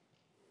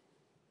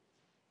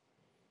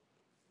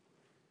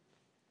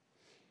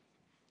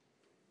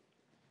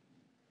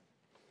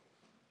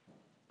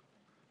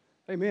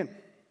Amen.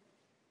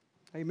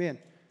 Amen.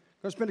 Going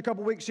to spend a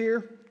couple weeks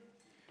here,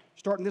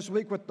 starting this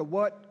week with the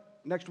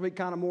what, next week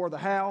kind of more of the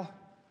how.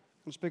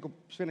 I'm going to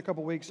spend a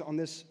couple weeks on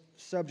this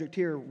subject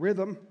here,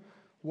 rhythm,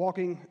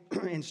 walking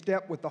in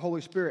step with the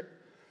Holy Spirit.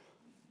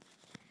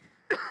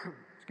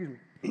 Excuse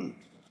me.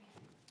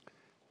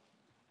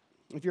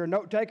 If you're a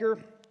note taker,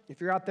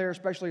 if you're out there,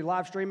 especially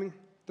live streaming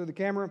through the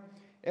camera,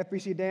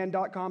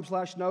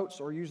 fbcdan.com/notes,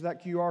 or use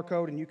that QR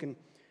code and you can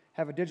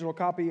have a digital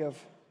copy of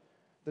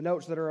the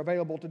notes that are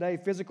available today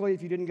physically.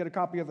 If you didn't get a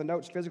copy of the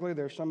notes physically,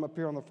 there's some up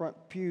here on the front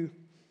pew,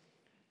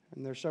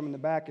 and there's some in the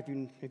back if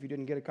you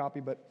didn't get a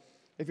copy. But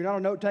if you're not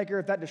a note taker,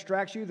 if that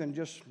distracts you, then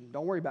just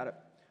don't worry about it.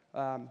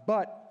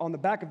 But on the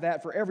back of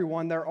that, for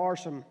everyone, there are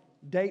some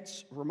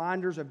dates,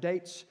 reminders of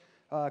dates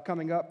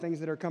coming up, things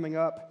that are coming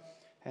up,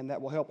 and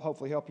that will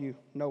hopefully help you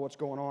know what's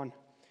going on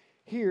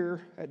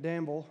here at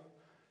Danville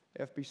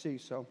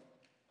FBC. So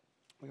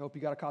we hope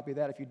you got a copy of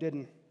that. If you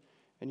didn't,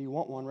 and you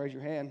want one, raise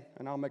your hand,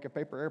 and I'll make a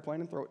paper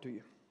airplane and throw it to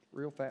you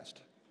real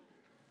fast.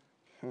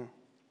 Well,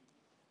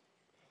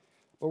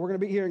 we're going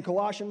to be here in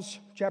Colossians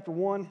chapter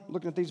 1,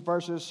 looking at these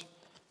verses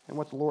and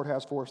what the Lord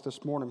has for us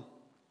this morning.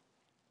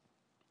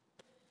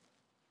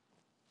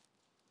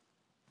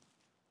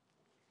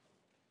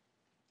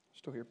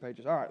 Still here,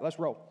 pages. All right, let's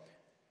roll.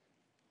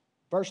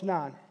 Verse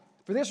 9.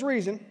 For this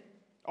reason,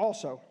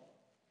 also,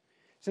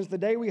 since the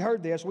day we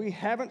heard this, we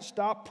haven't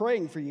stopped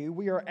praying for you.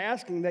 We are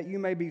asking that you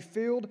may be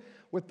filled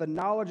with the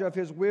knowledge of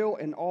His will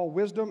in all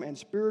wisdom and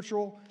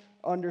spiritual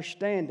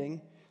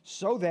understanding,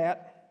 so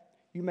that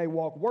you may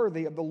walk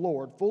worthy of the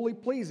Lord, fully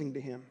pleasing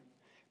to Him,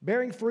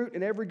 bearing fruit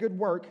in every good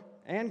work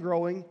and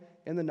growing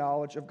in the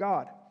knowledge of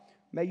God.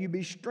 May you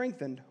be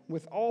strengthened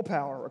with all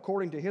power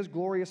according to His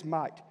glorious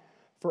might,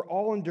 for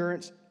all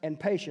endurance and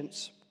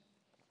patience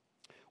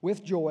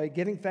with joy,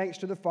 giving thanks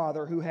to the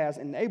Father who has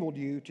enabled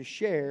you to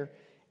share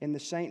in the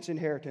saints'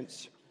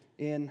 inheritance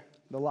in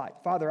the light.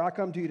 Father, I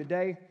come to you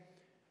today,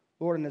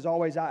 Lord, and as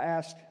always, I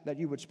ask that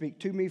you would speak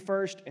to me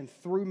first and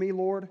through me,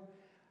 Lord.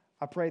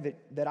 I pray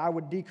that I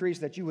would decrease,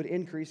 that you would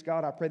increase,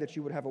 God. I pray that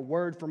you would have a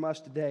word from us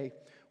today.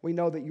 We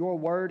know that your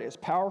word is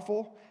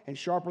powerful and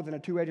sharper than a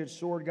two-edged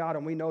sword, God,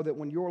 and we know that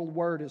when your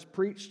word is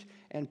preached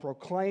and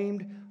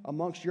proclaimed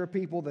amongst your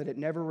people, that it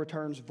never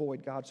returns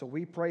void, God. So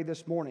we pray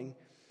this morning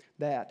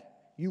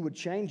that you would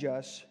change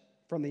us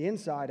from the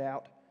inside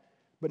out,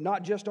 but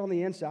not just on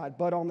the inside,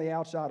 but on the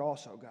outside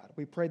also, God.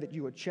 We pray that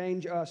you would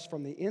change us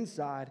from the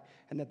inside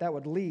and that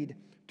would lead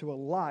to a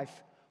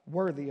life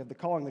worthy of the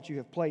calling that you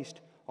have placed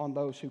on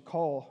those who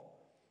call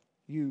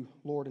you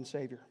Lord and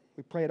Savior.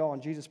 We pray it all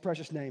in Jesus'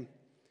 precious name.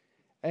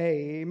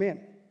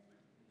 Amen.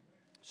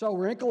 So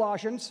we're in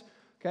Colossians.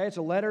 Okay, it's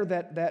a letter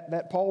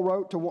that Paul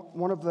wrote to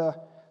one of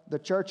the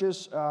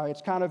churches.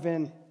 It's kind of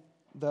in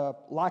the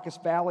Lycus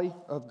Valley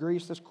of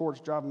Greece. This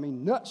cord's driving me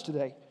nuts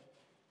today.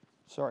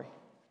 Sorry.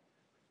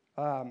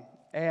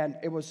 And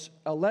it was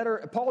a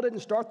letter. Paul didn't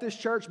start this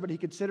church, but he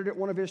considered it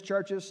one of his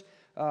churches.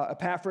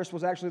 Epaphras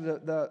was actually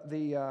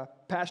the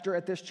pastor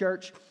at this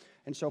church.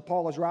 And so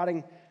Paul is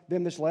writing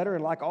them this letter.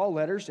 And like all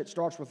letters, it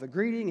starts with a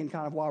greeting and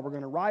kind of why we're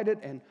going to write it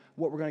and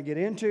what we're going to get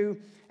into.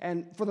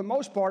 And for the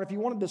most part, if you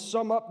wanted to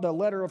sum up the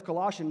letter of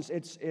Colossians,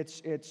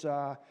 it's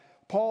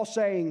Paul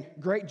saying,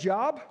 great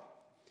job.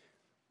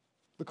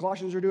 The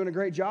Colossians are doing a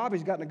great job.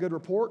 He's gotten a good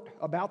report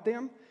about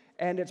them.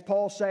 And it's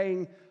Paul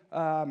saying,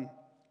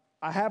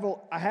 I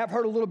have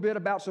heard a little bit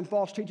about some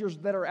false teachers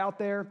that are out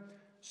there,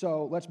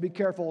 so let's be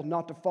careful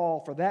not to fall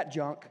for that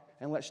junk,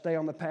 and let's stay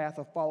on the path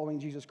of following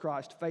Jesus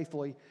Christ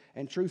faithfully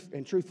and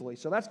truthfully.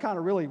 So that's kind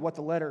of really what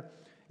the letter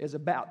is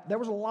about. There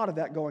was a lot of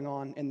that going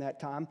on in that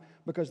time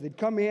because they'd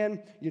come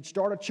in, you'd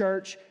start a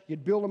church,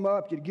 you'd build them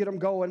up, you'd get them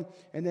going,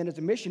 and then as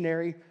a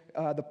missionary,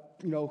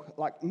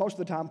 like most of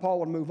the time, Paul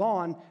would move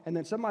on, and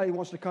then somebody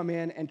wants to come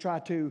in and try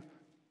to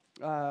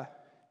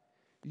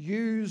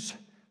use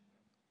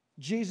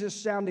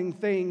Jesus-sounding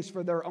things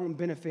for their own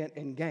benefit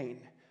and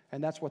gain.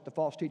 And that's what the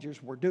false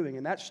teachers were doing.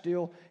 And that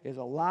still is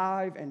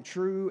alive and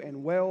true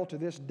and well to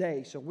this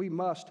day. So we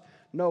must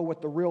know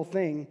what the real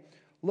thing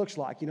looks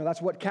like.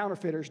 That's what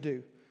counterfeiters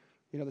do.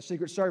 The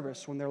Secret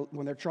Service, when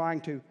they're trying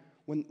to,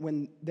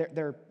 when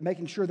they're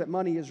making sure that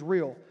money is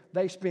real,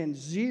 they spend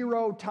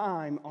zero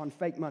time on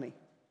fake money.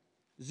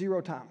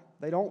 Zero time.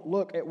 They don't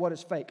look at what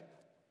is fake.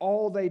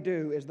 All they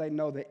do is they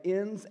know the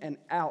ins and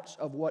outs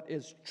of what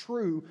is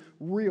true,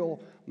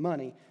 real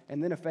money.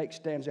 And then a fake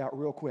stands out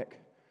real quick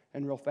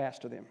and real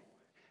fast to them.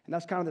 And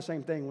that's kind of the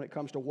same thing when it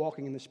comes to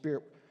walking in the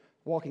Spirit,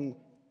 walking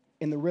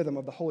in the rhythm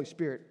of the Holy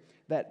Spirit,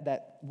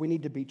 that we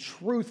need to be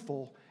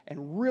truthful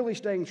and really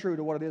staying true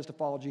to what it is to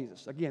follow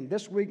Jesus. Again,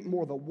 this week,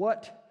 more the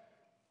what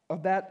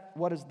of that,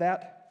 what is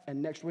that,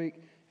 and next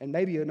week, and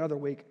maybe another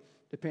week,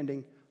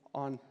 depending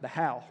on the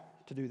how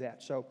to do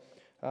that. So,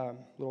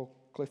 little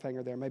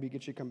cliffhanger there. Maybe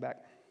get you to come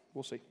back.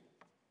 We'll see.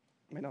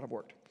 May not have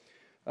worked.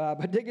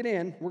 But digging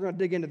in, we're going to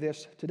dig into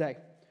this today.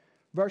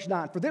 Verse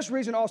 9. For this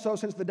reason also,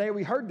 since the day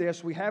we heard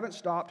this, we haven't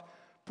stopped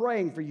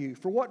praying for you.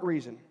 For what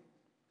reason?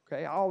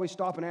 Okay, I always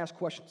stop and ask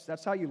questions.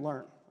 That's how you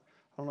learn.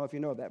 I don't know if you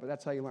know that, but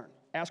that's how you learn.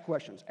 Ask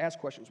questions. Ask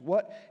questions.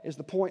 What is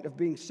the point of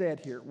being said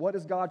here? What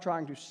is God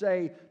trying to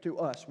say to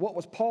us? What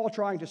was Paul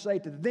trying to say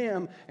to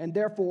them? And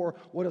therefore,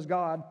 what is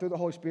God, through the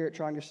Holy Spirit,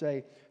 trying to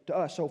say to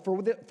us? So for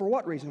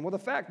what reason? Well, the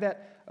fact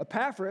that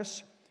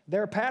Epaphras,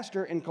 their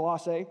pastor in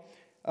Colossae,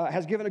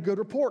 has given a good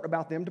report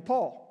about them to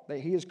Paul.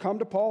 He has come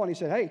to Paul and he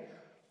said, hey,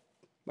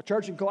 my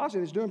church in Colossae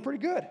is doing pretty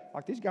good.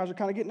 Like, these guys are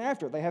kind of getting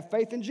after it. They have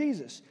faith in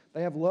Jesus.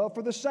 They have love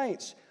for the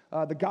saints.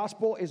 The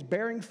gospel is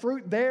bearing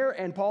fruit there,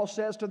 and Paul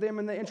says to them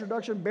in the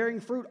introduction, bearing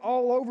fruit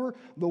all over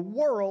the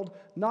world,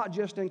 not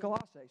just in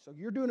Colossae. So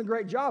you're doing a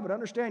great job, but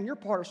understand you're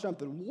part of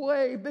something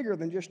way bigger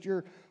than just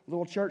your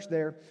little church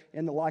there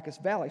in the Lycus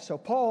Valley. So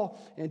Paul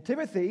and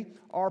Timothy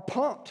are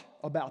pumped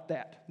about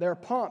that. They're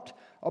pumped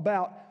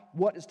about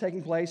what is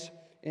taking place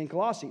in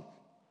Colossae.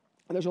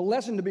 And there's a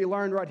lesson to be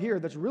learned right here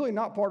that's really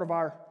not part of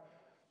our,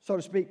 so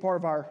to speak,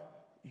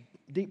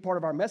 deep part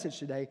of our message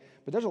today,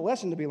 but there's a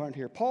lesson to be learned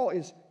here. Paul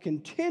is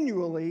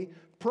continually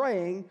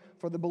praying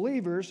for the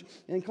believers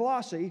in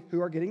Colossae who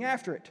are getting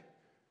after it.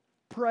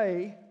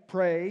 Pray,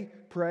 pray,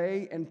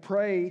 pray, and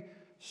pray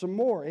some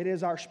more. It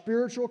is our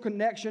spiritual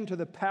connection to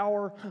the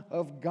power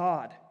of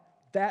God.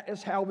 That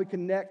is how we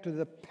connect to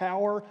the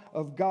power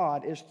of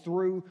God, is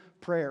through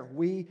prayer.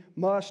 We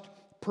must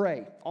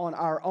pray. On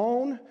our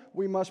own,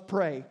 we must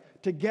pray.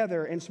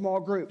 Together in small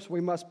groups,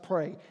 we must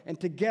pray. And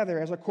together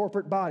as a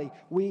corporate body,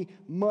 we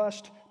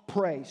must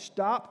pray.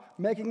 Stop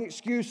making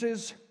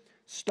excuses.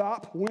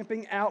 Stop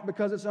wimping out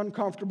because it's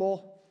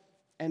uncomfortable.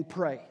 And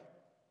pray.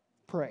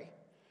 Pray.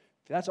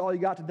 If that's all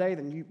you got today,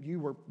 then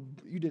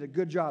you did a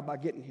good job by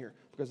getting here,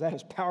 because that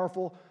is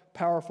powerful,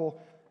 powerful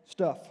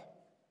stuff.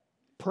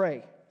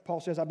 Pray.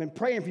 Paul says, I've been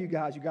praying for you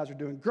guys. You guys are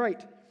doing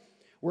great.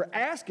 We're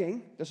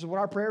asking, this is what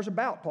our prayer is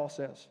about, Paul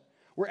says.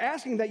 We're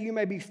asking that you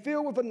may be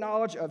filled with the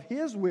knowledge of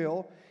His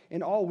will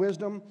in all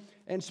wisdom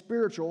and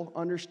spiritual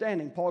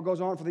understanding. Paul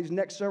goes on for these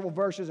next several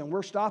verses, and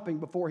we're stopping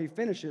before he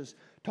finishes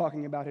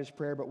talking about his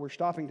prayer, but we're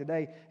stopping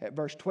today at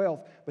verse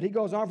 12. But he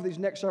goes on for these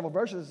next several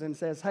verses and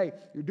says, hey,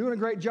 you're doing a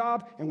great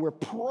job, and we're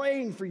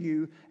praying for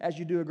you as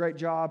you do a great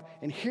job.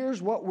 And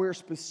here's what we're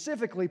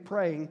specifically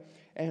praying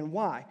and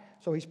why.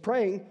 So he's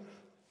praying.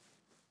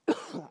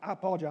 I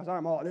apologize. I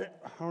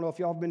don't know if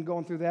y'all have been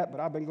going through that, but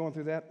I've been going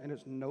through that, and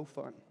it's no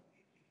fun.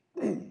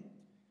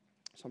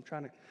 So I'm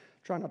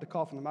trying not to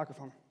cough in the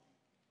microphone.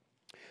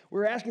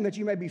 We're asking that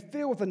you may be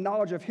filled with the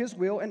knowledge of His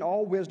will and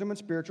all wisdom and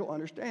spiritual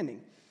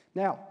understanding.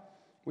 Now,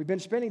 we've been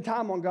spending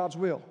time on God's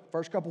will.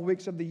 First couple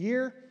weeks of the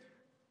year,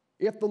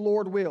 if the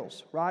Lord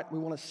wills, right? We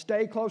want to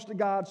stay close to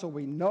God so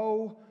we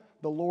know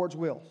the Lord's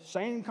will.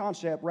 Same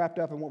concept wrapped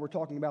up in what we're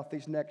talking about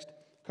these next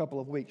couple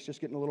of weeks,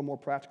 just getting a little more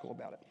practical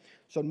about it.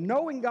 So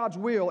knowing God's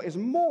will is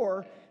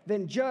more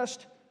than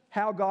just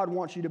how God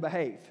wants you to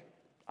behave.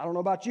 I don't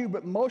know about you,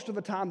 but most of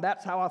the time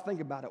that's how I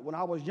think about it. When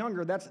I was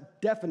younger, that's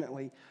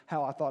definitely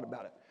how I thought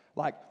about it.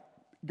 Like,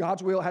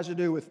 God's will has to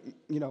do with,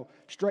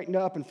 straighten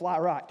up and fly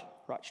right.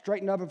 Right,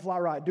 straighten up and fly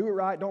right. Do it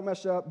right, don't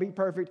mess up, be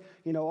perfect,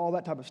 all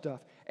that type of stuff.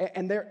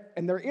 And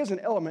there is an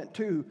element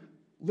to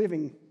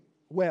living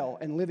well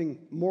and living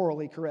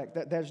morally correct.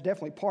 That's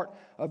definitely part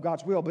of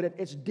God's will, but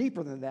it's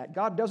deeper than that.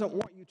 God doesn't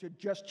want you to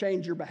just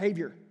change your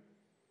behavior.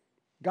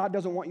 God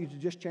doesn't want you to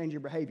just change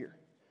your behavior.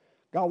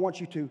 God wants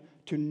you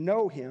to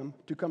know Him,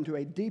 to come to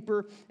a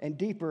deeper and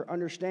deeper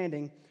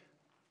understanding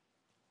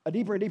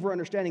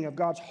of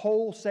God's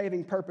whole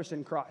saving purpose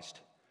in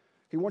Christ.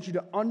 He wants you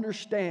to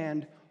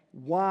understand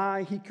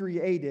why He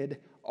created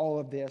all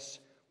of this,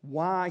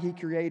 why He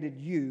created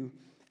you,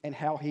 and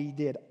how He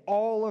did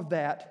all of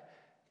that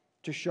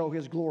to show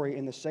His glory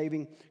in the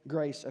saving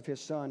grace of His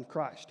Son,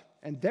 Christ.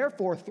 And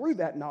therefore, through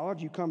that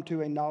knowledge, you come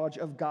to a knowledge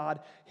of God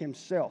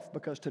Himself,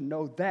 because to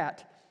know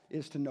that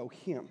is to know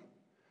Him.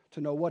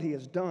 To know what He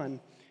has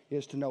done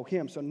is to know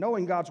Him. So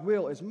knowing God's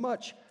will is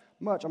much,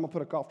 I'm going to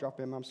put a cough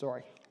drop in, I'm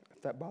sorry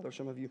if that bothers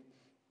some of you,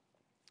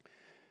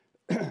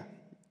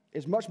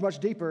 is much, much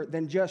deeper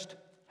than just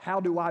how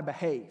do I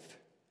behave,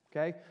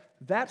 okay?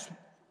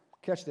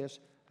 Catch this,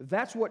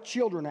 that's what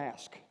children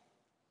ask,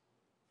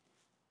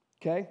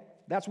 okay?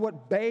 That's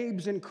what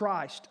babes in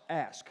Christ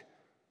ask.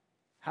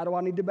 How do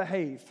I need to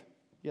behave?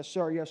 Yes,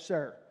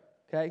 sir,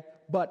 okay?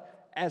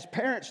 But as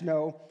parents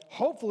know,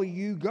 hopefully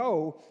you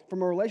go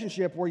from a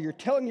relationship where you're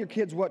telling your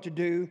kids what to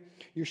do,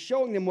 you're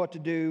showing them what to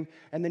do,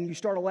 and then you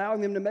start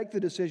allowing them to make the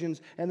decisions,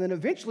 and then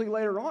eventually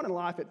later on in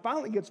life, it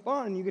finally gets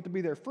fun and you get to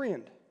be their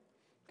friend.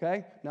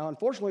 Okay? Now,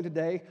 unfortunately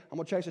today, I'm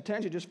going to chase a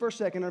tangent just for a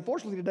second.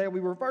 Unfortunately today, we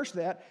reverse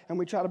that, and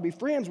we try to be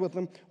friends with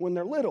them when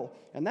they're little,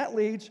 and that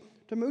leads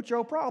to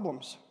mucho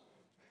problems.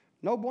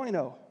 No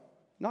bueno.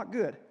 Not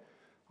good.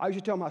 I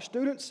usually tell my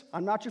students,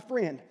 I'm not your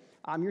friend.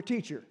 I'm your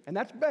teacher, and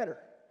that's better.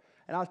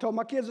 And I told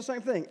my kids the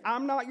same thing.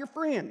 I'm not your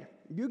friend.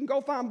 You can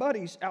go find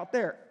buddies out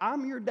there.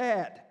 I'm your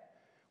dad.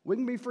 We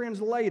can be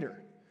friends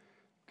later.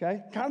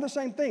 Okay? Kind of the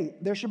same thing.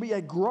 There should be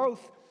a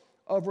growth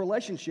of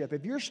relationship.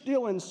 If you're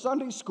still in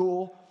Sunday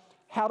school,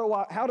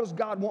 how does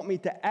God want me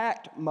to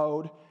act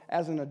mode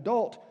as an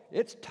adult?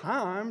 It's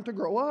time to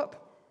grow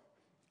up.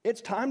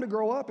 It's time to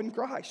grow up in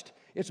Christ.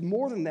 It's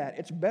more than that.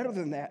 It's better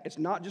than that. It's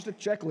not just a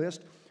checklist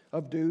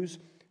of do's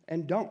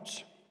and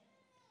don'ts.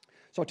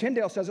 So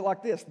Tyndale says it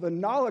like this: the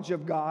knowledge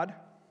of God,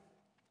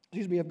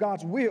 of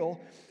God's will,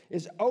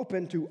 is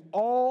open to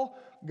all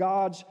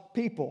God's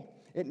people.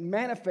 It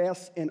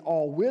manifests in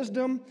all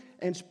wisdom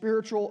and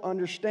spiritual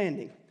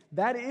understanding.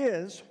 That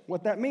is,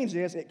 what that means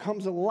is it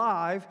comes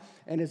alive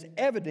and is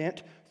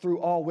evident through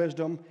all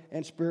wisdom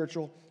and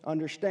spiritual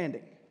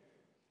understanding.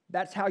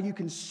 That's how you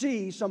can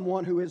see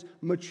someone who is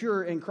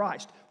mature in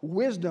Christ.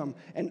 Wisdom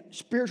and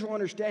spiritual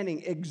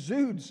understanding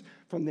exudes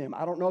from them.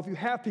 I don't know if you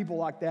have people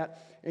like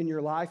that in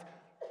your life.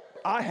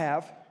 I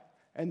have,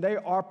 and they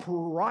are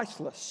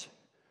priceless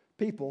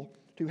people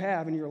to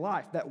have in your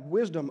life. That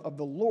wisdom of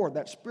the Lord,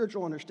 that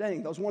spiritual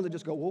understanding, those ones that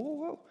just go, whoa, whoa,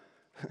 whoa.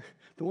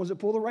 The ones that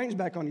pull the reins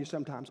back on you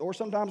sometimes, or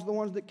sometimes the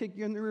ones that kick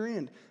you in the rear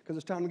end because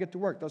it's time to get to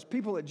work. Those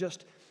people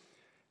that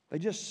they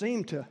just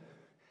seem to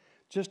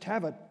just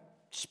have a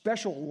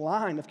special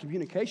line of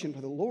communication to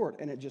the Lord,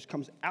 and it just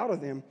comes out of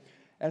them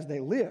as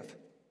they live.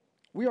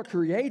 We are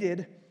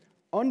created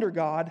under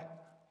God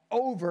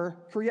over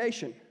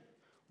creation.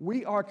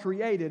 We are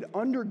created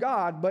under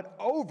God, but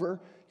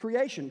over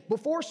creation.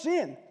 Before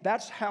sin,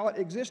 that's how it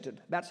existed.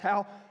 That's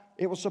how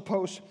it was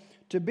supposed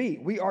to be.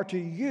 We are to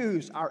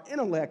use our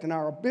intellect and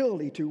our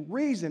ability to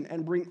reason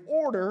and bring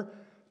order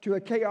to a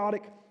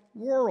chaotic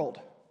world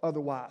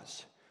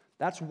otherwise.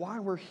 That's why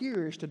we're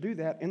here, is to do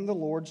that in the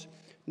Lord's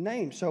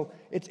name. So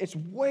it's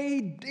way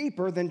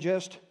deeper than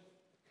just,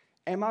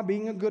 am I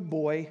being a good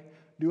boy?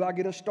 Do I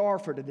get a star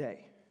for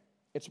today?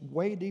 It's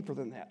way deeper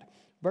than that.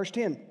 Verse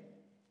 10,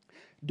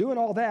 doing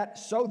all that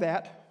so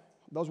that,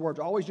 those words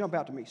always jump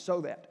out to me, so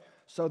that.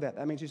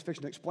 That means he's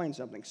fixing to explain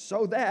something.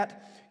 So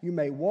that you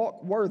may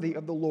walk worthy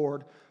of the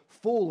Lord,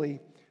 fully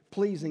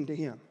pleasing to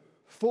him.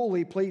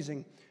 Fully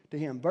pleasing to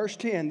him. Verse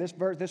 10, this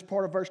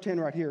part of verse 10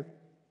 right here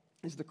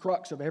is the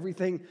crux of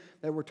everything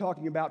that we're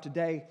talking about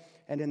today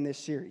and in this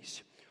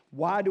series.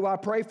 Why do I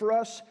pray for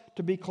us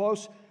to be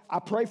close? I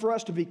pray for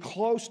us to be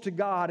close to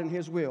God and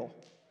his will.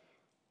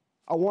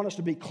 I want us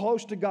to be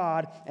close to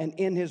God and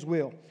in his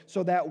will,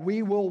 so that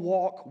we will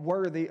walk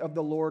worthy of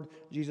the Lord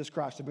Jesus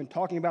Christ. I've been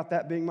talking about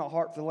that being my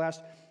heart for the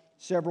last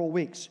several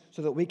weeks,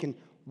 so that we can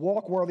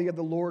walk worthy of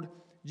the Lord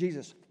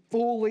Jesus,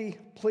 fully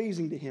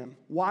pleasing to him.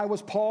 Why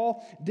was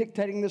Paul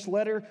dictating this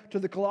letter to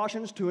the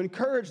Colossians? To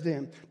encourage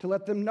them, to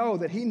let them know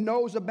that he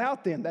knows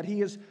about them, that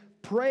he is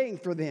praying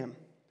for them,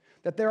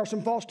 that there are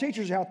some false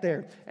teachers out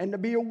there, and to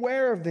be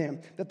aware of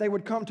them, that they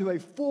would come to a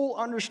full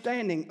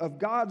understanding of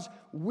God's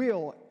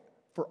will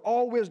for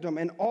all wisdom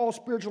and all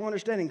spiritual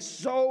understanding,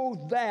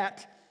 so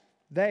that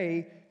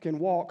they can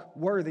walk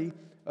worthy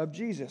of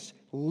Jesus.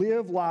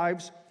 Live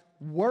lives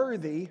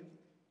worthy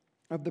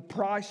of the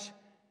price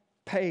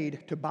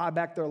paid to buy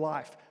back their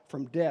life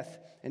from death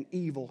and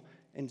evil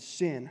and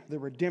sin. The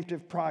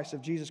redemptive price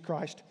of Jesus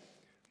Christ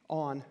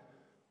on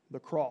the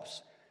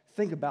cross.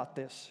 Think about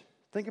this.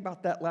 Think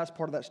about that last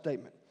part of that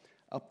statement.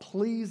 A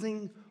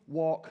pleasing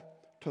walk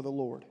to the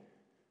Lord.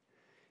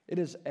 It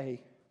is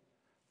a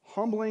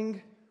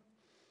humbling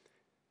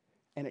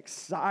and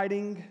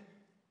exciting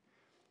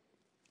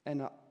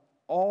and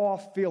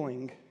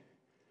awe-filling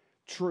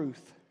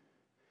truth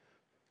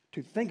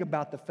to think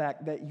about the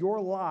fact that your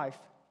life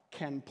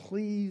can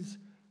please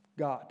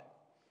God.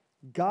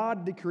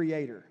 God the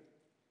Creator.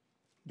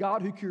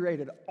 God who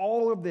created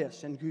all of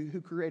this and who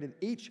created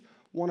each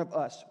one of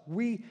us.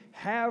 We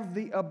have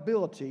the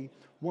ability,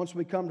 once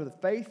we come to the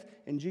faith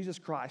in Jesus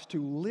Christ,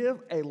 to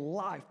live a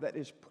life that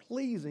is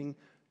pleasing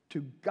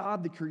to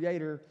God the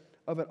Creator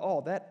of it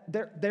all. That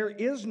there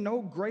is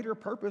no greater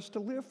purpose to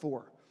live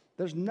for.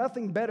 There's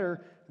nothing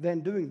better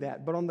than doing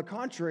that. But on the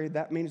contrary,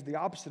 that means the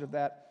opposite of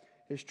that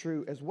is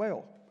true as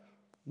well.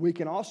 We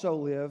can also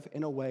live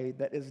in a way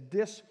that is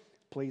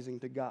displeasing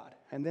to God.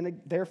 And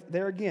then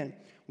there again,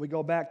 we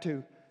go back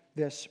to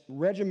this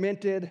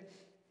regimented,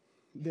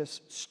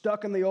 this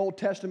stuck in the Old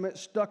Testament,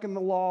 stuck in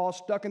the law,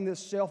 stuck in this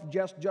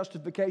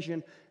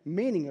self-justification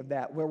meaning of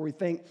that, where we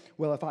think,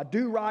 well, if I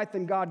do right,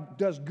 then God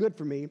does good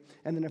for me,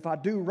 and then if I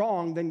do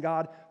wrong, then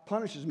God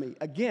punishes me.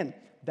 Again,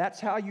 that's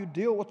how you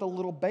deal with a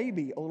little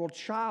baby, a little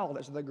child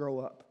as they grow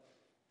up.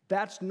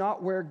 That's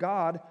not where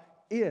God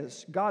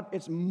is. God,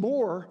 it's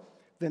more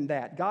than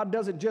that. God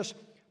doesn't just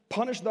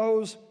punish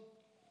those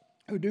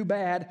who do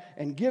bad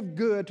and give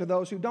good to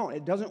those who don't.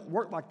 It doesn't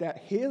work like that.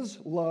 His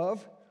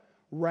love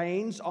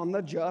reigns on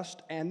the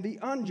just and the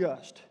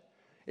unjust.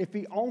 If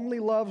he only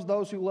loves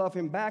those who love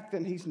him back,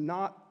 then he's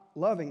not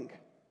loving.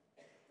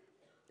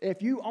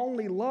 If you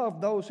only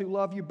love those who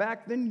love you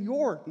back, then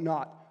you're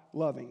not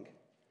loving.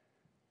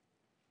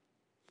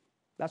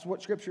 That's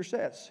what Scripture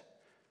says.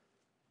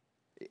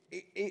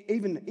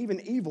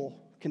 Even evil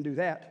can do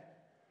that.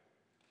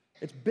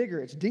 It's bigger,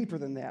 it's deeper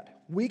than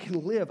that. We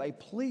can live a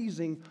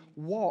pleasing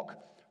walk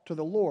to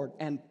the Lord,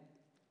 and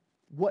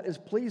what is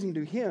pleasing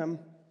to him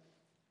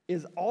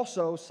is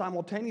also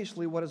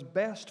simultaneously what is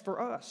best for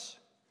us.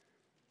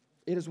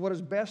 It is what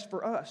is best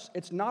for us.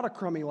 It's not a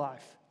crummy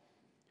life.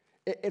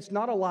 It's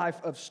not a life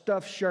of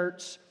stuffed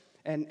shirts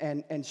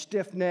and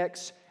stiff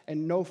necks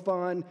and no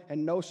fun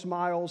and no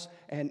smiles.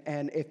 And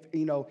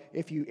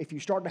if you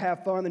start to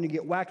have fun, then you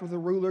get whacked with a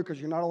ruler because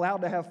you're not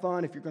allowed to have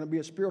fun. If you're going to be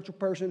a spiritual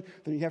person,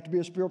 then you have to be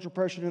a spiritual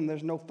person, and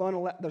there's no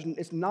fun.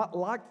 It's not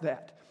like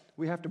that.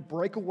 We have to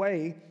break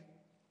away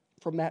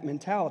from that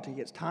mentality.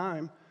 It's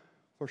time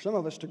for some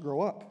of us to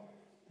grow up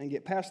and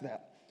get past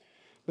that.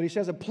 But he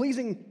says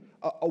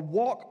a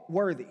walk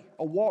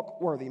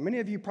worthy. Many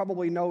of you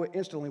probably know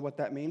instantly what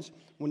that means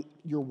when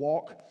your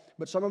walk,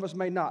 but some of us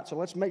may not. So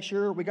let's make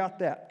sure we got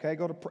that.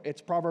 Okay,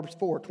 it's Proverbs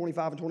 4,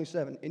 25 and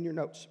 27 in your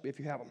notes if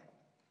you have them.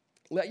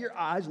 Let your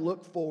eyes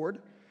look forward.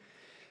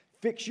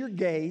 Fix your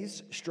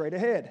gaze straight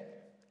ahead.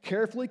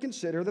 Carefully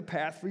consider the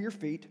path for your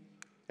feet,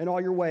 and all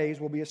your ways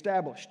will be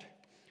established.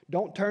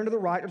 Don't turn to the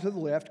right or to the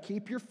left.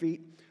 Keep your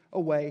feet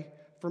away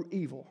from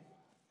evil.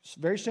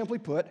 Very simply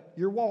put,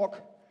 your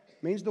walk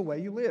means the way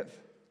you live.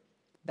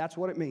 That's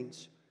what it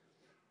means.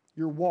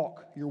 Your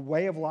walk, your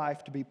way of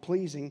life to be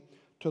pleasing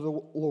to the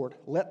Lord.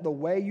 Let the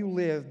way you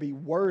live be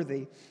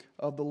worthy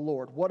of the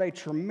Lord. What a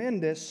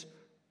tremendous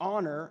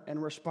honor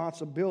and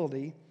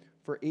responsibility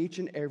for each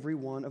and every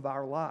one of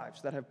our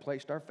lives that have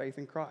placed our faith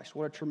in Christ.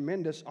 What a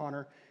tremendous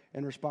honor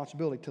and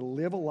responsibility to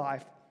live a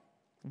life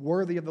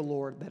worthy of the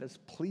Lord that is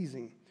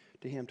pleasing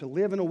to Him, to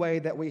live in a way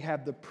that we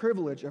have the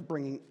privilege of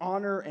bringing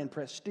honor and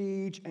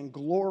prestige and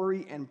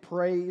glory and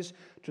praise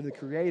to the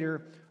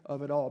Creator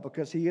of it all,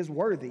 because He is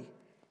worthy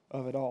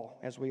of it all,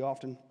 as we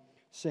often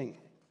sing.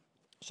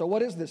 So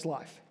what is this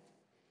life?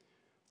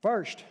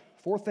 First,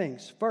 4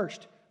 things.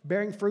 First,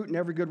 bearing fruit in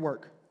every good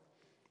work.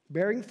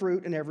 Bearing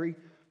fruit in every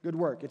good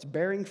work. It's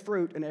bearing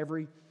fruit in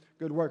every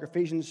good work.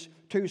 Ephesians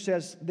 2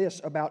 says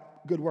this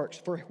about good works.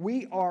 For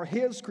we are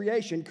His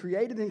creation,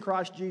 created in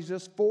Christ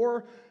Jesus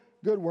for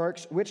good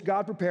works, which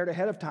God prepared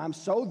ahead of time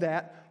so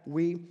that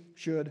we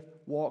should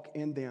walk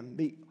in them.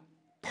 The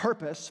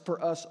purpose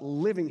for us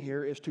living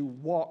here is to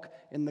walk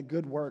in the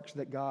good works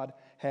that God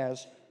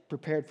has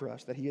prepared for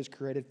us, that He has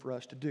created for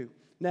us to do.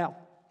 Now,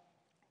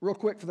 real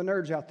quick for the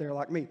nerds out there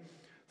like me,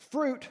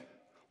 fruit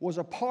was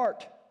a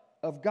part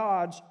of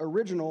God's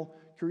original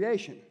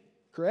creation,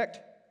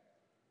 correct?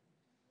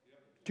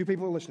 2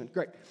 people are listening.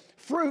 Great.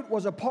 Fruit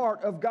was a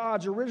part of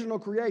God's original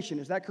creation.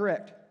 Is that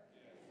correct?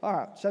 All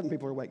right, 7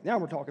 people are awake. Now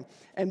we're talking.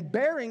 And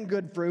bearing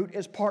good fruit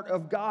is part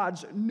of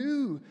God's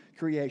new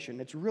creation.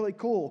 It's really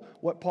cool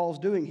what Paul's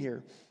doing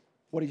here,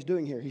 what he's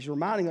doing here. He's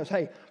reminding us,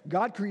 hey,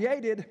 God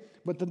created,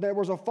 but then there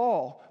was a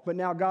fall. But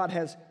now God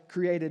has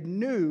created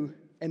new,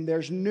 and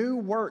there's new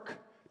work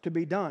to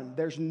be done.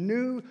 There's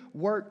new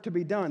work to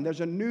be done.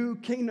 There's a new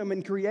kingdom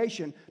in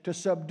creation to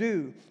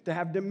subdue, to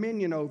have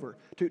dominion over,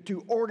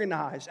 to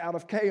organize out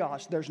of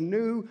chaos. There's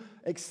new,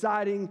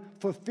 exciting,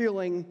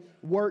 fulfilling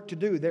work to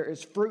do. There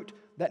is fruit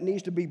that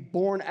needs to be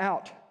borne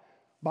out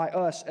by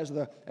us as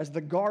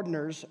the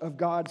gardeners of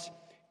God's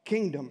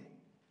kingdom,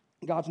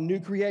 God's new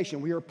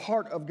creation. We are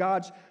part of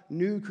God's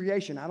new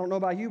creation. I don't know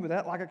about you, but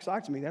that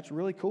excites me. That's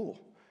really cool.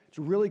 It's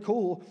really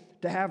cool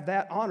to have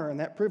that honor and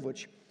that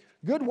privilege.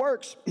 Good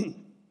works,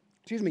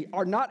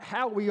 are not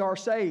how we are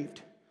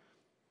saved.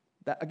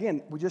 That,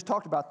 again, we just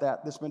talked about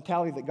that, this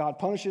mentality that God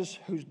punishes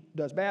who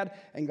does bad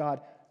and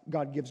God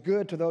gives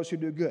good to those who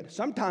do good.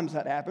 Sometimes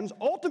that happens.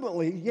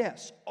 Ultimately,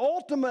 yes.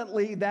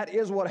 Ultimately, that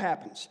is what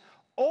happens.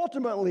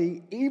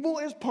 Ultimately, evil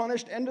is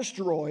punished and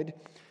destroyed,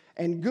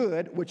 and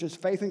good, which is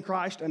faith in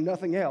Christ and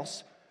nothing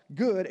else,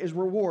 good is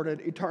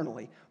rewarded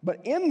eternally.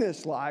 But in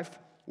this life,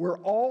 we're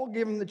all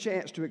given the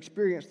chance to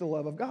experience the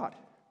love of God.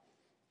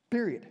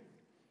 Period.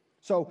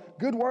 So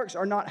good works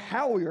are not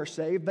how we are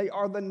saved. They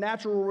are the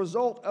natural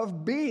result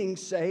of being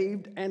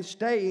saved and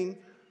staying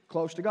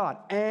close to God.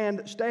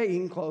 And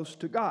staying close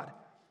to God.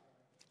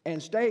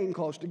 And staying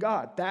close to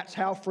God. That's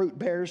how fruit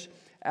bears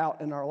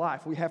out in our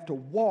life. We have to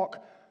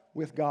walk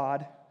with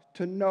God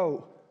to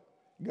know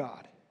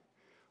God.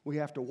 We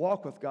have to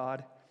walk with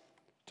God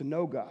to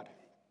know God.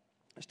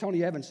 As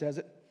Tony Evans says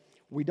it,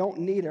 we don't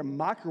need a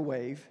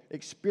microwave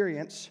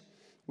experience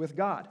with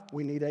God.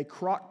 We need a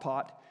crock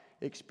pot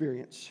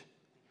experience.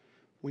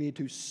 We need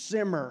to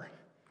simmer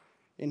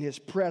in His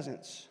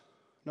presence.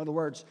 In other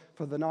words,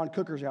 for the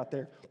non-cookers out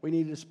there, we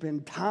need to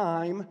spend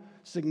time,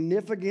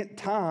 significant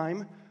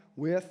time,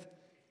 with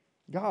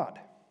God.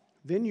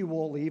 Then you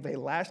will leave a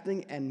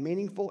lasting and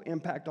meaningful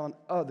impact on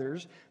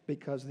others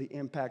because the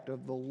impact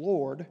of the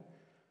Lord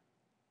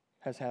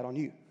has had on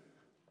you.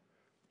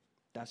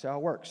 That's how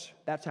it works.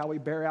 That's how we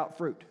bear out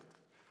fruit.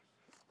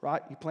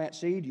 Right? You plant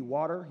seed, you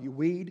water, you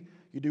weed,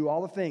 you do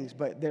all the things,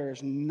 but there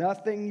is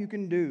nothing you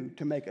can do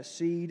to make a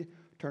seed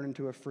turn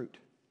into a fruit.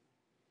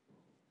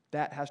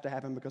 That has to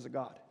happen because of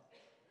God.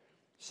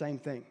 Same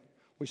thing.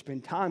 We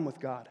spend time with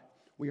God.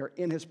 We are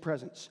in His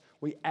presence.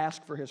 We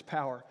ask for His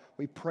power.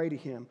 We pray to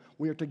Him.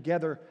 We are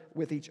together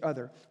with each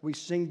other. We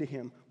sing to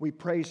Him. We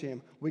praise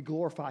Him. We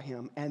glorify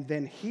Him. And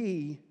then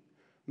He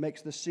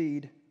makes the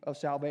seed of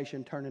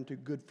salvation turn into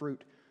good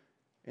fruit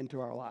into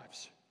our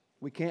lives.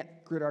 We can't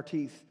grit our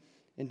teeth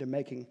into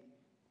making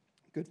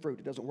good fruit.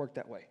 It doesn't work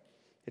that way.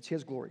 It's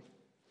His glory.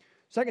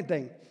 Second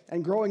thing,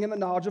 and growing in the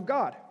knowledge of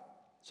God.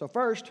 So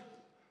first,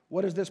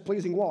 What is this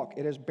pleasing walk?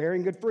 It is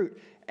bearing good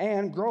fruit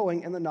and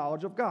growing in the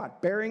knowledge of God.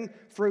 Bearing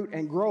fruit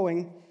and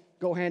growing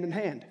go hand in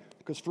hand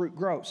because fruit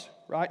grows,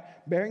 right?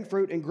 Bearing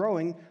fruit and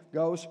growing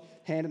goes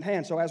hand in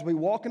hand. So as we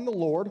walk in the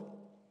Lord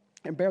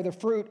and bear the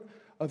fruit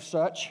of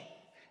such,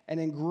 and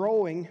in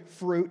growing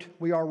fruit,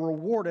 we are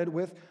rewarded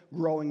with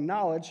growing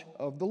knowledge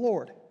of the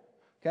Lord.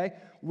 Okay?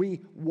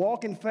 We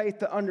walk in faith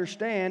to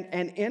understand,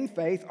 and in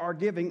faith are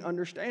giving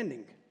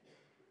understanding.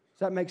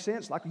 Does that make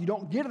sense? Like you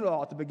don't get it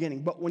all at the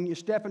beginning, but when you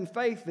step in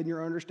faith, then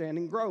your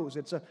understanding grows.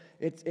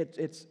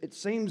 It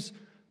seems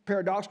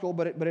paradoxical,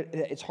 but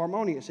it's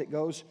harmonious. It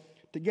goes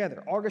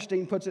together.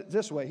 Augustine puts it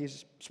this way.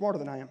 He's smarter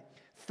than I am.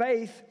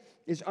 Faith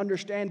is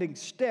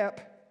understanding's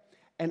step,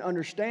 and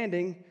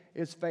understanding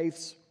is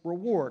faith's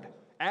reward.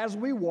 As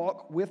we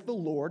walk with the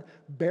Lord,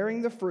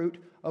 bearing the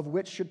fruit of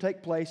which should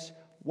take place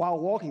while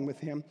walking with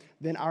Him,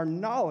 then our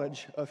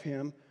knowledge of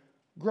Him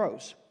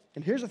grows.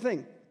 And here's the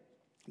thing.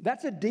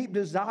 That's a deep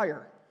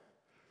desire.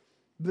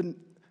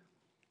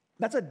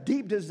 That's a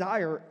deep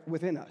desire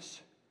within us.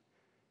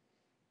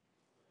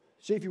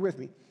 See if you're with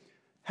me.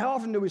 How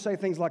often do we say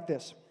things like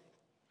this?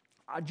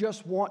 I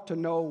just want to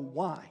know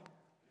why.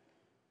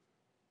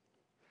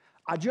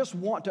 I just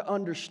want to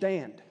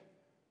understand.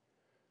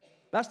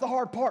 That's the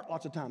hard part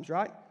lots of times,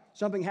 right?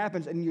 Something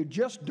happens and you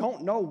just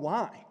don't know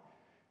why.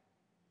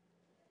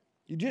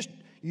 You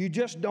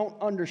just don't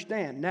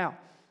understand. Now,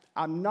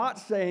 I'm not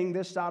saying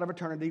this side of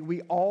eternity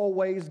we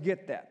always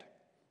get that.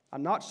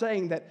 I'm not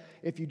saying that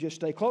if you just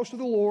stay close to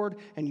the Lord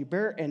and you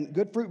bear and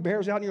good fruit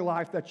bears out in your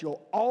life that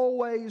you'll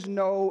always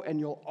know and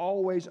you'll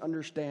always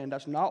understand.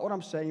 That's not what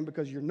I'm saying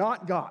because you're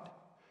not God.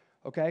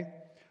 Okay?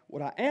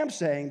 What I am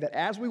saying that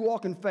as we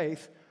walk in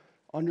faith,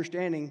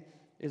 understanding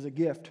is a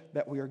gift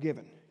that we are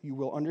given. You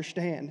will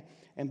understand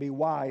and be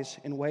wise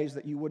in ways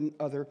that you wouldn't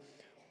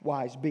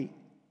otherwise be.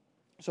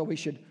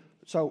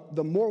 So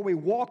the more we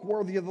walk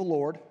worthy of the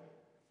Lord,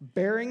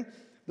 bearing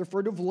the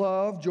fruit of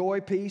love, joy,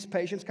 peace,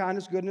 patience,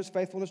 kindness, goodness,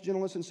 faithfulness,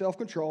 gentleness, and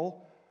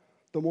self-control,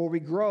 the more we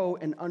grow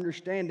in the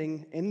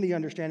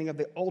understanding of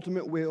the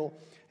ultimate will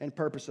and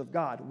purpose of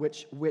God,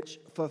 which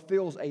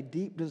fulfills a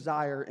deep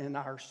desire in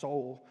our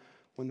soul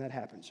when that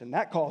happens. And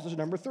that causes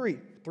number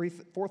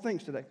four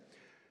things today.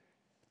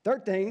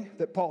 Third thing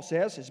that Paul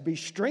says is be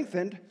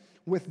strengthened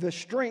with the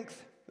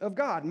strength of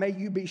God. May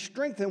you be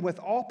strengthened with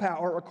all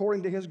power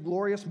according to His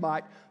glorious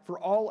might for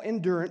all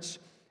endurance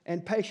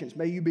and patience.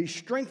 May you be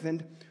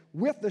strengthened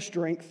with the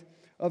strength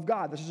of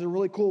God. This is a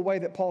really cool way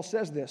that Paul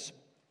says this.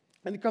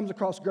 And it comes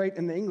across great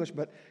in the English,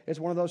 but it's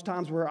one of those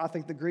times where I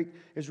think the Greek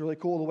is really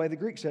cool the way the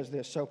Greek says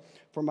this. So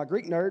for my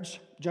Greek nerds,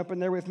 jump in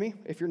there with me.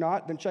 If you're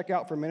not, then check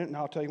out for a minute and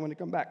I'll tell you when to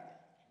come back.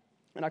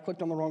 And I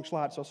clicked on the wrong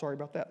slide, so sorry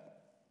about that.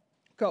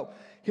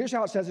 Here's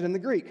how it says it in the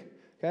Greek.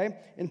 Okay?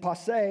 In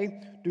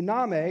passe,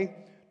 duname,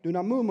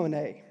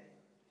 dunamumone.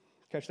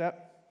 Catch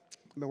that?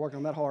 I've been working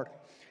on that hard.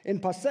 In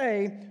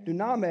passe,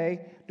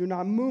 duname,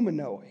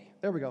 dunamumonoi.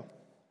 There we go.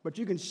 But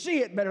you can see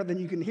it better than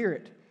you can hear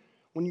it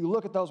when you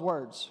look at those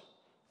words.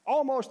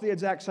 Almost the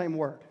exact same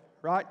word,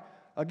 right?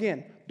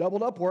 Again,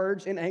 doubled up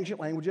words in ancient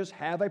languages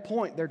have a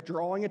point. They're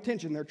drawing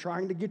attention. They're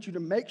trying to get you to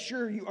make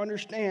sure you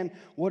understand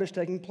what is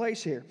taking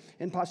place here.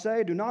 In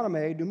passe,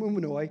 dunaname,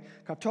 dumumonoi,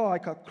 katoi,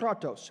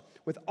 kratos.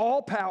 With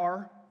all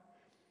power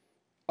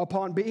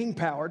upon being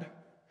powered,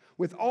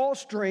 with all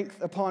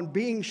strength upon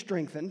being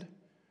strengthened,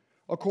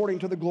 according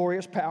to the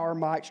glorious power,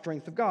 might,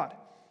 strength of God.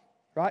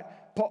 Right?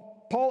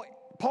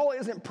 Paul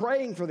isn't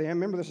praying for them.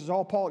 Remember, this is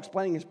all Paul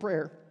explaining his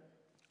prayer.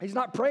 He's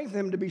not praying for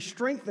them to be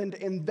strengthened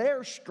in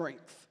their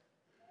strength.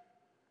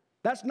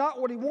 That's not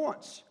what he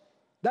wants.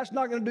 That's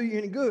not going to do you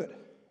any good.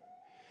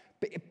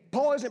 But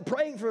Paul isn't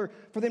praying for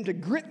them to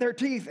grit their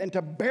teeth and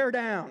to bear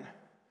down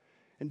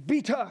and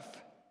be tough.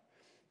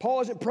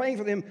 Paul is praying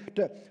for them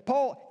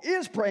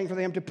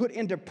to put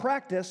into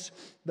practice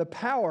the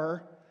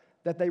power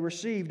that they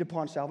received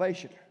upon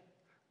salvation.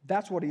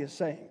 That's what he is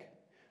saying.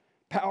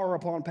 Power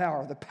upon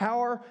power. The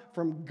power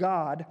from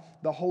God,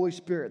 the Holy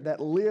Spirit,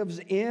 that lives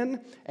in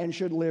and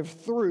should live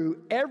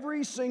through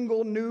every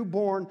single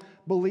newborn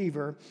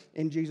believer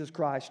in Jesus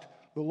Christ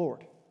the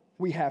Lord.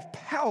 We have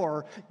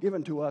power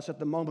given to us at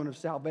the moment of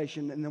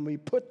salvation, and then we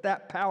put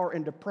that power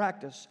into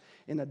practice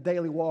in a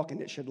daily walk,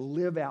 and it should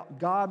live out.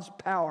 God's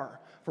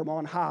power from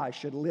on high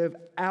should live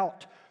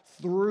out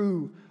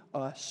through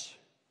us.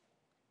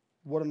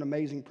 What an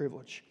amazing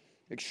privilege.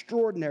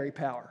 Extraordinary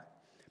power.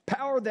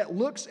 Power that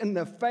looks in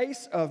the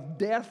face of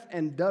death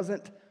and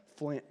doesn't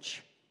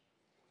flinch.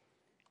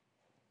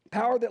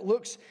 Power that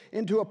looks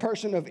into a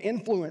person of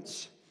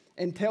influence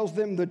and tells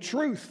them the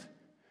truth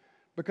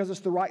because it's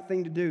the right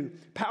thing to do.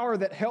 Power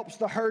that helps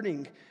the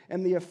hurting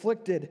and the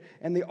afflicted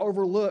and the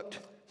overlooked,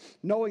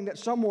 knowing that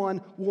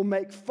someone will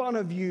make fun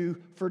of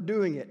you for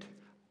doing it.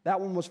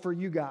 That one was for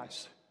you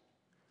guys.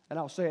 And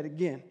I'll say it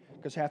again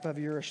because half of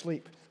you are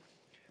asleep.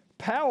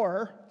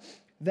 Power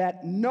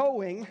that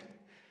knowing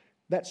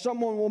that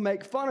someone will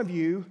make fun of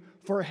you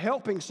for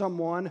helping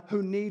someone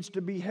who needs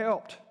to be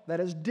helped. that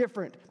is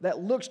different, that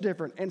looks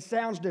different and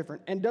sounds different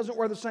and doesn't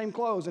wear the same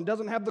clothes and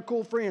doesn't have the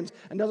cool friends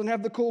and doesn't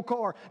have the cool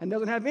car and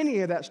doesn't have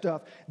any of that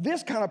stuff.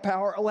 This kind of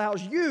power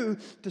allows you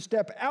to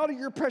step out of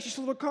your precious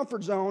little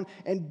comfort zone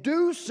and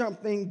do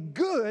something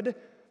good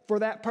for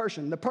that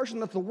person. The person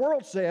that the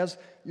world says,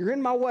 you're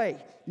in my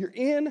way. You're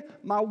in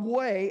my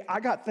way. I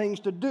got things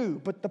to do.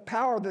 But the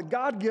power that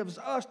God gives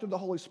us through the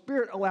Holy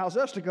Spirit allows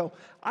us to go,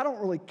 I don't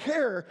really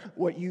care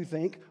what you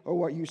think or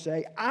what you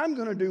say. I'm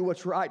going to do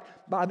what's right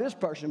by this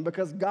person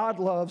because God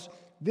loves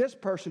this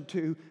person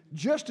too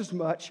just as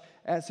much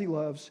as he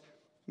loves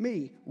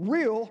me.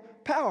 Real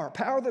power.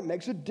 Power that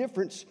makes a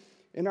difference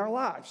in our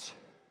lives.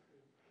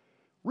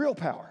 Real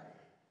power.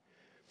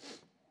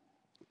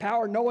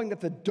 Power knowing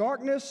that the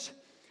darkness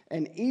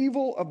and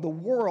evil of the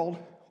world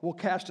will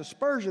cast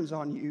aspersions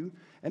on you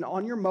and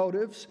on your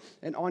motives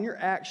and on your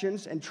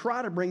actions and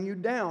try to bring you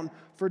down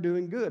for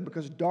doing good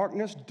because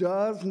darkness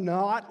does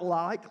not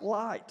like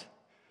light.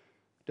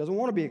 Doesn't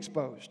want to be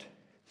exposed.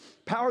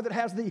 Power that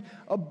has the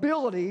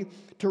ability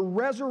to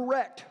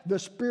resurrect the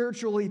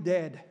spiritually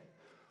dead.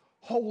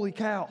 Holy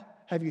cow.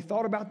 Have you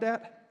thought about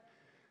that?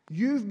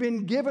 You've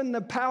been given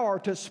the power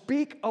to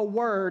speak a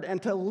word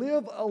and to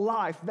live a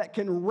life that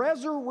can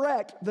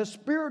resurrect the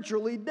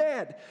spiritually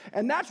dead.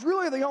 And that's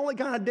really the only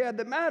kind of dead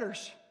that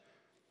matters.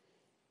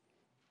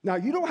 Now,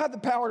 you don't have the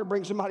power to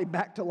bring somebody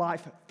back to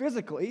life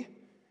physically,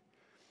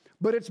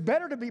 but it's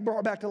better to be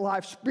brought back to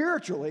life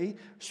spiritually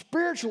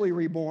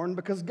reborn,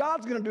 because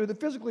God's going to do the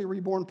physically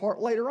reborn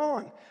part later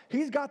on.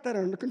 He's got that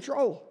under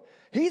control.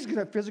 He's going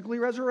to physically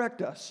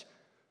resurrect us.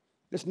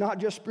 It's not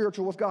just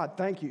spiritual with God.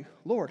 Thank you,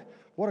 Lord.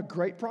 What a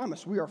great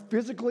promise. We are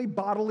physically,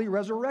 bodily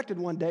resurrected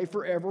one day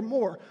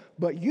forevermore.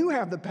 But you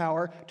have the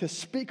power to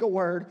speak a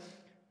word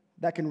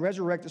that can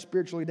resurrect the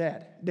spiritually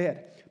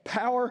dead.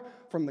 Power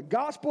from the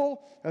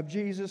gospel of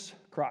Jesus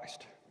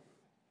Christ.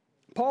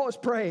 Paul is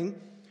praying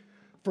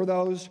for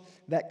those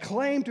that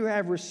claim to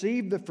have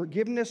received the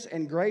forgiveness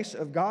and grace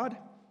of God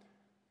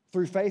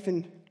through faith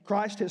in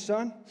Christ, his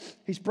Son.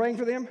 He's praying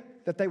for them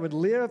that they would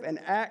live and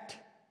act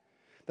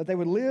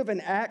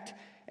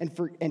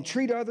and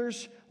treat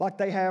others like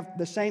they have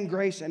the same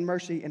grace and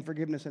mercy and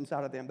forgiveness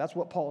inside of them. That's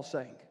what Paul is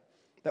saying.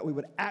 That we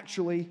would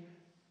actually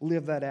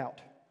live that out.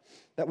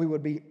 That we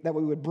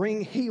would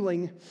bring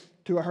healing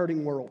to a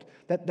hurting world.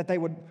 That they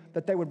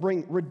would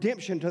bring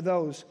redemption to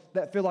those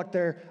that feel like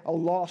they're a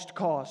lost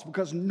cause.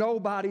 Because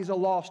nobody's a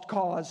lost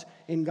cause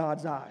in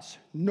God's eyes.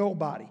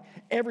 Nobody.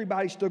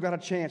 Everybody's still got a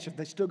chance if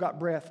they still got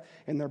breath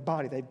in their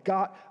body. They've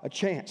got a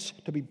chance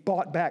to be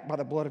bought back by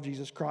the blood of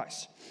Jesus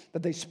Christ.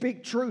 That they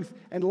speak truth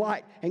and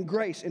light and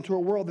grace into a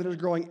world that is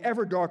growing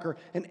ever darker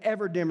and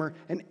ever dimmer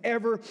and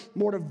ever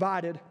more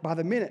divided by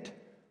the minute.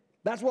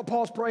 That's what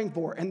Paul's praying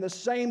for. And the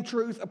same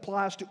truth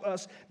applies to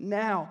us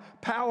now.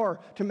 Power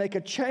to make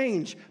a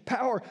change.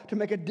 Power to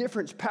make a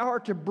difference.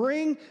 Power to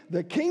bring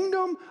the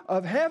kingdom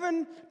of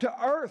heaven to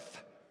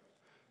earth.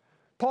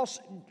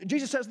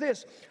 Jesus says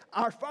this,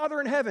 our Father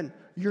in heaven,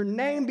 your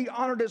name be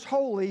honored as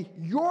holy.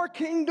 Your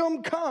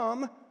kingdom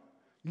come.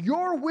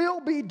 Your will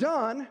be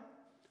done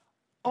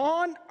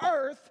on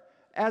earth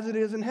as it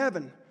is in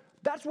heaven.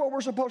 That's what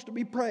we're supposed to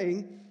be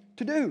praying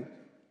to do.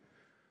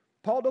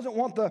 Paul doesn't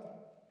want the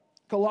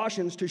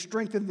Colossians to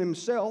strengthen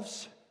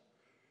themselves.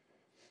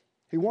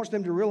 He wants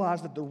them to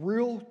realize that the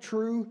real,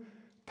 true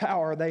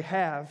power they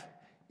have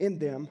in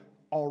them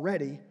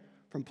already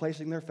from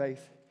placing their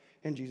faith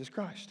in Jesus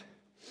Christ.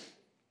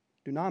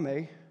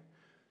 Duname,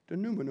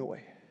 dunoumenoi.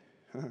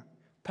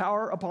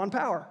 Power upon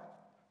power.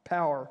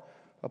 Power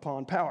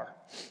upon power.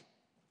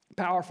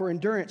 Power for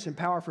endurance and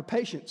power for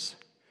patience.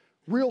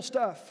 Real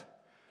stuff.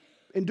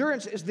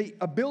 Endurance is the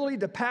ability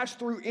to pass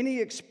through any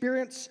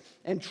experience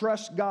and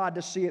trust God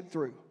to see it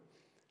through.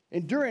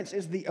 Endurance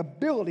is the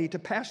ability to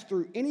pass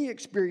through any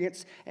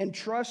experience and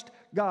trust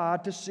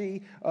God to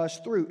see us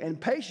through. And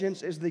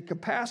patience is the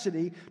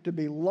capacity to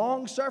be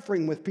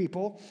long-suffering with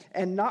people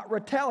and not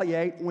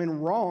retaliate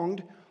when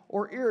wronged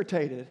or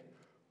irritated.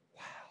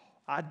 Wow,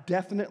 I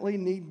definitely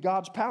need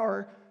God's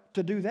power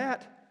to do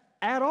that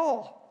at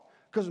all.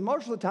 Because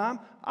most of the time,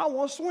 I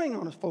want to swing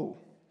on a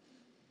fool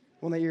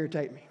when they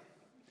irritate me.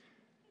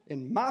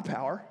 In my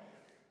power,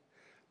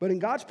 but in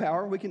God's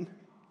power, we can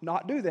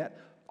not do that.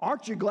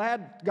 Aren't you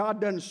glad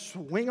God doesn't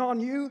swing on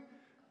you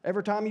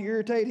every time you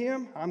irritate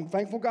him? I'm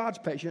thankful God's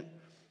patient.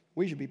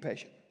 We should be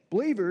patient.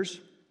 Believers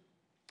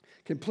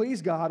can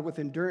please God with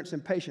endurance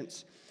and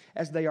patience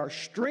as they are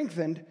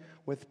strengthened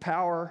with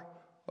power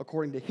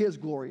according to his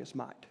glorious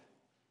might,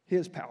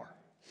 his power.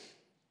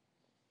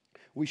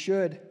 We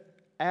should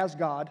ask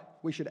God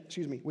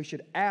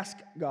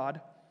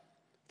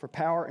for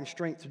power and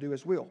strength to do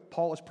his will.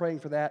 Paul is praying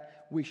for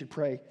that. We should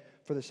pray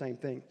for the same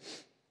thing.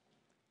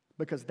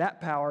 Because that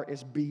power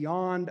is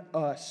beyond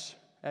us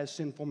as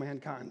sinful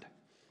mankind.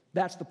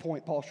 That's the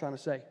point Paul's trying to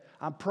say.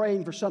 I'm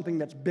praying for something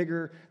that's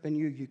bigger than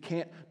you. You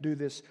can't do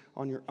this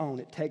on your own.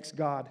 It takes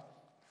God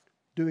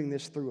doing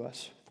this through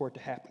us for it to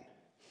happen.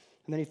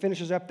 And then he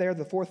finishes up there,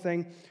 the fourth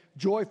thing,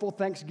 joyful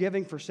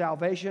thanksgiving for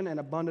salvation and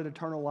abundant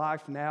eternal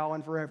life now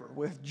and forever.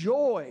 With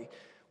joy,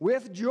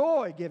 with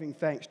joy giving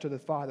thanks to the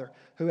Father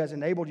who has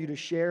enabled you to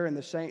share in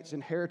the saints'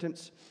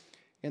 inheritance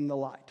in the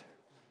light.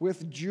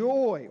 With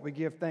joy we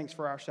give thanks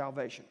for our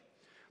salvation.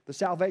 The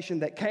salvation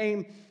that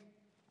comes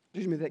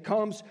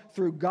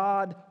through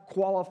God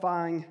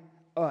qualifying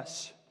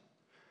us.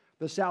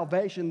 The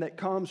salvation that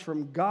comes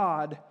from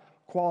God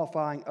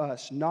qualifying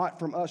us, not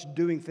from us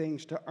doing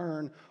things to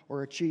earn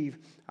or achieve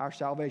our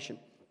salvation.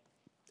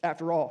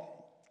 After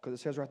all, because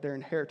it says right there,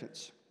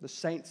 inheritance, the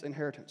saints'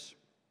 inheritance.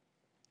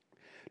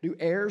 Do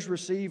heirs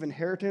receive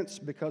inheritance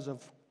because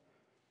of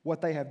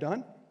what they have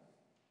done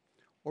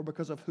or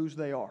because of whose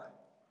they are?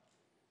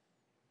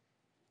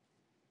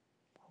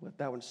 I'll let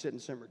that one sit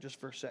and simmer just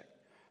for a sec.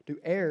 Do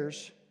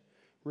heirs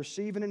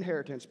receive an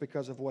inheritance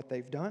because of what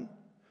they've done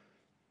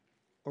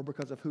or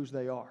because of whose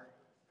they are?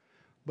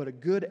 But a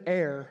good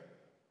heir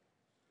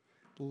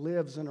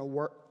lives in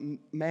a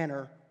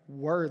manner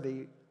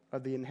worthy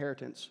of the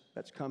inheritance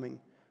that's coming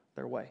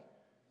their way.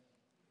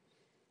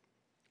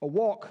 A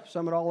walk,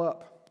 sum it all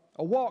up,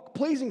 a walk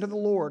pleasing to the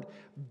Lord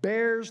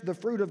bears the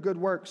fruit of good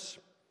works.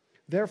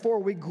 Therefore,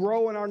 we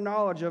grow in our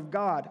knowledge of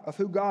God, of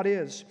who God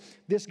is.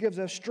 This gives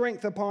us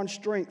strength upon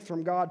strength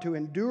from God to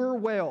endure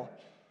well,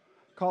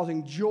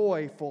 causing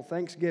joyful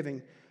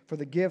thanksgiving for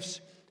the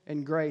gifts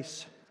and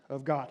grace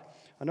of God.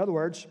 In other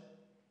words,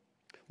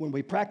 when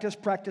we practice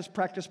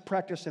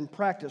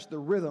the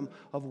rhythm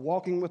of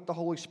walking with the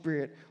Holy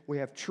Spirit, we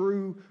have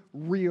true,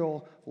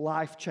 real,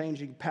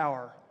 life-changing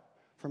power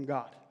from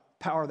God.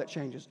 Power that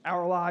changes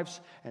our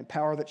lives and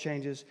power that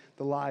changes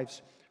the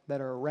lives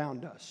that are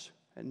around us.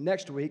 And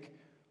next week,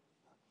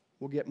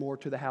 we'll get more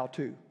to the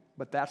how-to.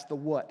 But that's the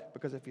what.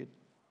 Because if you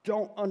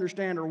don't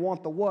understand or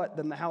want the what,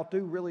 then the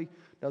how-to really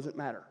doesn't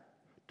matter,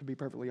 to be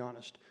perfectly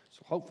honest.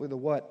 So hopefully the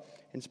what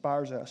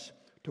inspires us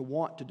to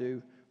want to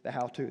do the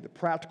how-to, the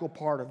practical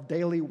part of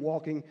daily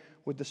walking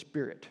with the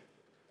Spirit.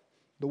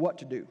 The what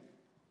to do,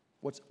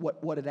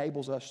 what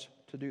enables us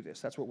to do this.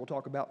 That's what we'll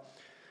talk about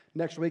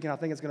next week, and I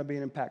think it's going to be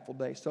an impactful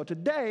day. So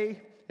today,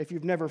 if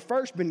you've never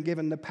first been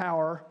given the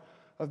power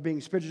of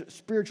being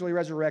spiritually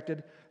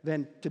resurrected,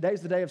 then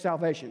today's the day of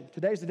salvation.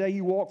 Today's the day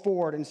you walk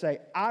forward and say,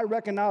 I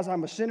recognize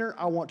I'm a sinner.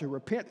 I want to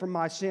repent from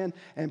my sin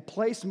and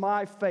place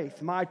my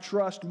faith, my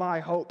trust, my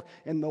hope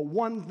in the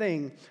one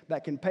thing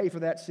that can pay for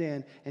that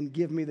sin and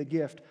give me the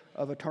gift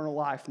of eternal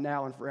life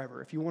now and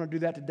forever. If you want to do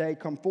that today,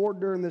 come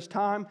forward during this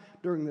time,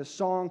 during this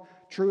song.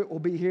 Truett will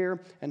be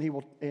here, and he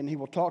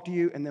will talk to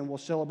you, and then we'll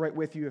celebrate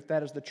with you if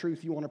that is the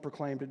truth you want to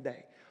proclaim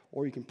today.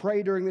 Or you can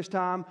pray during this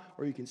time,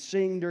 or you can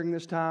sing during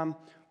this time,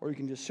 or you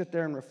can just sit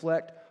there and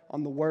reflect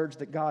on the words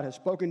that God has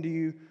spoken to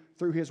you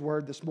through His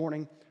Word this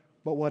morning.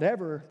 But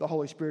whatever the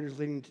Holy Spirit is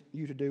leading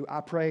you to do, I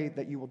pray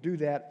that you will do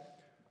that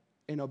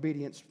in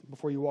obedience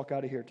before you walk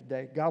out of here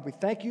today. God, we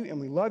thank you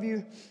and we love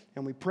you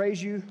and we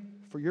praise you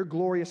for your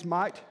glorious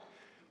might.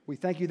 We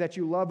thank you that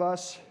you love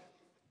us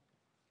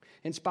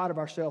in spite of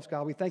ourselves,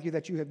 God. We thank you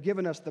that you have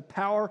given us the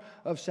power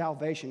of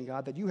salvation,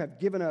 God, that you have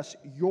given us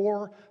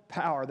your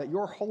power, that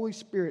your Holy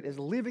Spirit is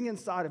living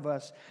inside of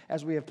us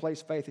as we have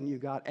placed faith in you,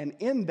 God. And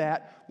in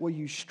that, will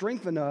you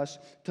strengthen us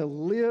to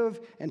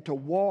live and to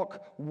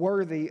walk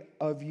worthy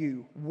of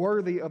you,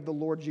 worthy of the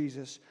Lord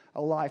Jesus,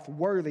 a life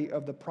worthy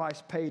of the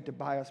price paid to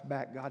buy us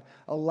back, God,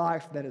 a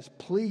life that is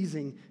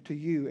pleasing to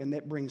you and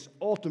that brings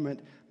ultimate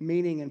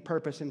meaning and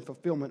purpose and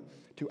fulfillment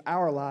to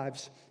our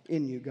lives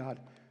in you, God.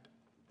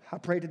 I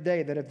pray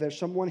today that if there's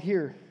someone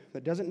here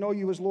that doesn't know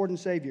you as Lord and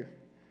Savior,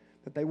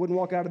 that they wouldn't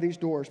walk out of these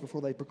doors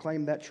before they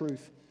proclaim that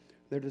truth,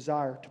 their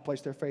desire to place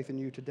their faith in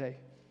you today.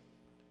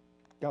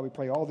 God, we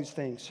pray all these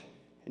things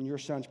in your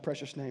Son's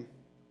precious name.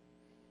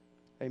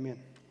 Amen.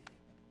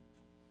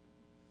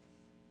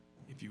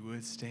 If you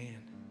would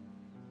stand.